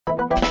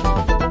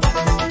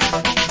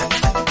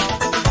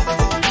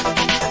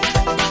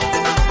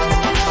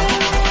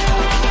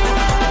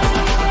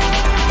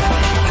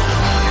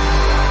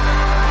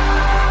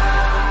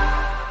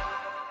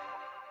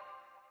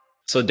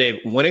So Dave,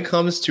 when it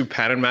comes to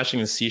pattern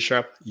matching in C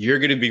Sharp, you're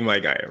going to be my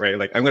guy, right?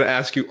 Like I'm going to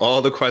ask you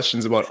all the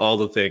questions about all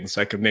the things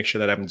so I can make sure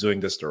that I'm doing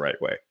this the right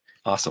way.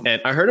 Awesome.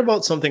 And I heard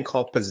about something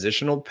called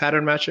positional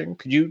pattern matching.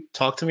 Could you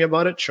talk to me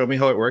about it? Show me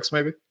how it works,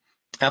 maybe?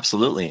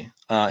 Absolutely.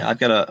 I've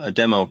got a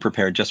demo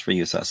prepared just for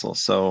you, Cecil.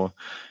 So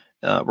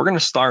we're going to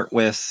start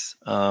with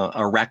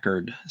a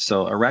record.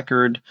 So a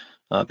record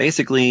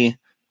basically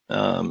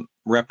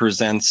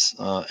represents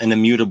an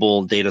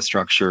immutable data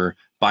structure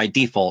by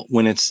default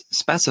when it's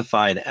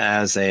specified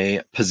as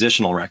a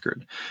positional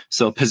record.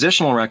 So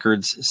positional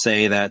records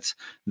say that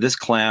this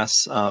class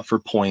for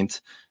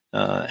point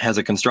has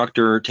a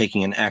constructor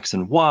taking an X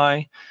and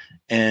Y.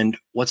 And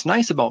what's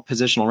nice about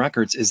positional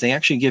records is they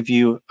actually give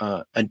you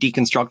a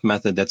deconstruct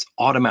method that's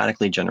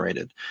automatically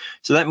generated.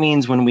 So that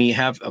means when we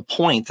have a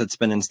point that's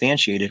been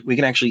instantiated, we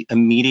can actually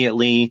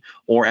immediately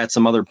or at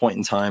some other point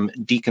in time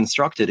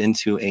deconstruct it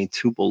into a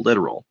tuple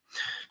literal.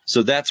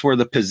 So that's where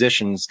the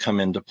positions come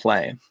into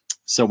play.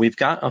 So we've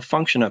got a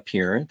function up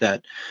here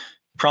that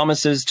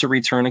promises to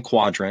return a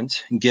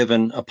quadrant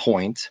given a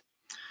point.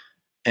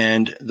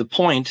 And the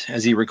point,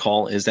 as you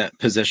recall, is that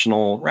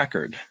positional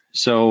record.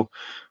 So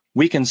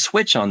we can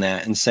switch on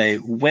that and say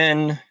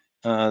when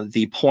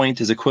the point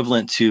is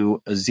equivalent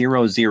to a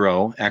 0,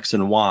 0, X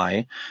and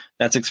Y,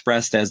 that's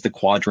expressed as the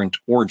quadrant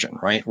origin,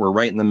 right? We're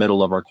right in the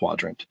middle of our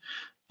quadrant.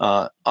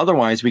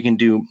 Otherwise, we can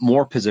do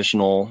more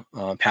positional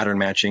pattern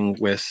matching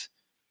with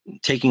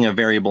taking a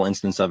variable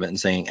instance of it and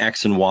saying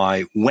X and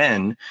Y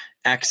when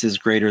X is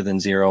greater than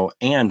 0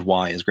 and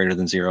Y is greater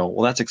than 0.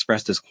 Well, that's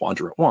expressed as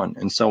quadrant 1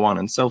 and so on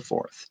and so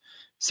forth.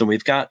 So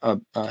we've got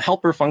a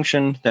helper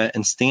function that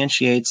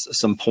instantiates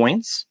some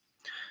points,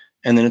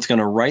 and then it's going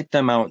to write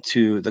them out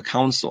to the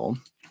console.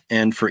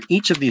 And for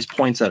each of these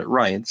points that it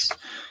writes,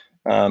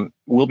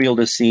 we'll be able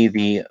to see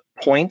the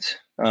point,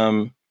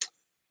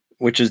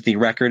 which is the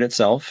record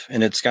itself,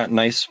 and it's got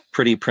nice,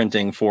 pretty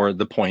printing for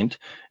the point,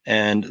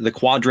 and the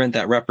quadrant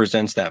that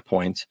represents that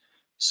point.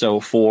 So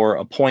for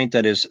a point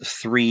that is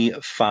 3,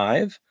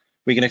 5,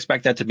 we can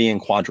expect that to be in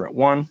quadrant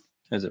 1,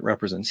 as it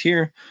represents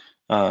here.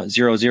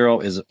 0, 0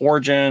 is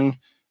origin.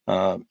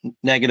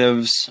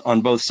 Negatives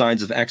on both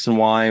sides of X and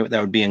Y,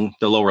 that would be in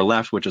the lower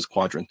left, which is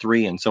quadrant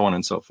 3, and so on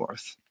and so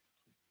forth.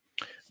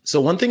 So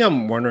one thing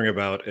I'm wondering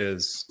about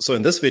is, so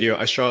in this video,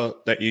 I saw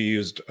that you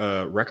used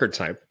record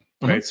type,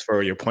 right,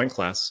 for your point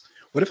class.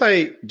 What if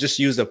I just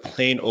used a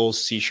plain old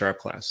C#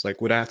 class? Like,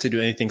 would I have to do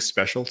anything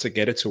special to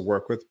get it to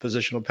work with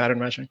positional pattern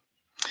matching?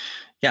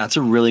 Yeah, it's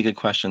a really good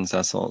question,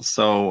 Cecil.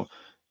 So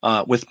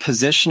with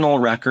positional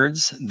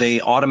records,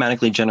 they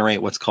automatically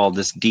generate what's called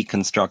this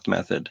deconstruct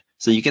method.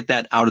 So you get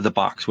that out of the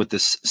box with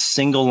this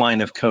single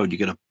line of code. You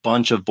get a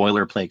bunch of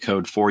boilerplate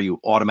code for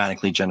you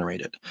automatically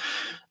generated.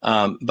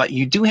 But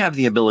you do have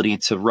the ability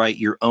to write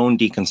your own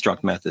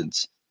deconstruct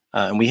methods.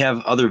 And we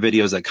have other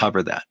videos that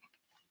cover that.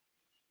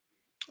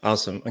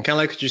 Awesome. And kind of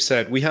like what you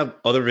said, we have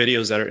other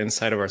videos that are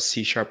inside of our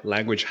C#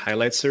 language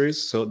highlight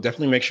series. So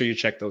definitely make sure you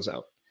check those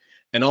out.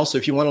 And also,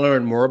 if you want to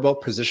learn more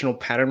about positional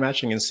pattern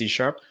matching in C#,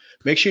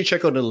 make sure you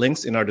check out the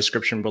links in our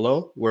description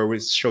below, where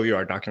we show you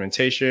our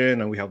documentation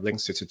and we have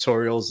links to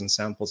tutorials and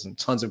samples and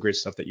tons of great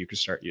stuff that you can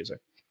start using.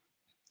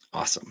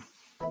 Awesome.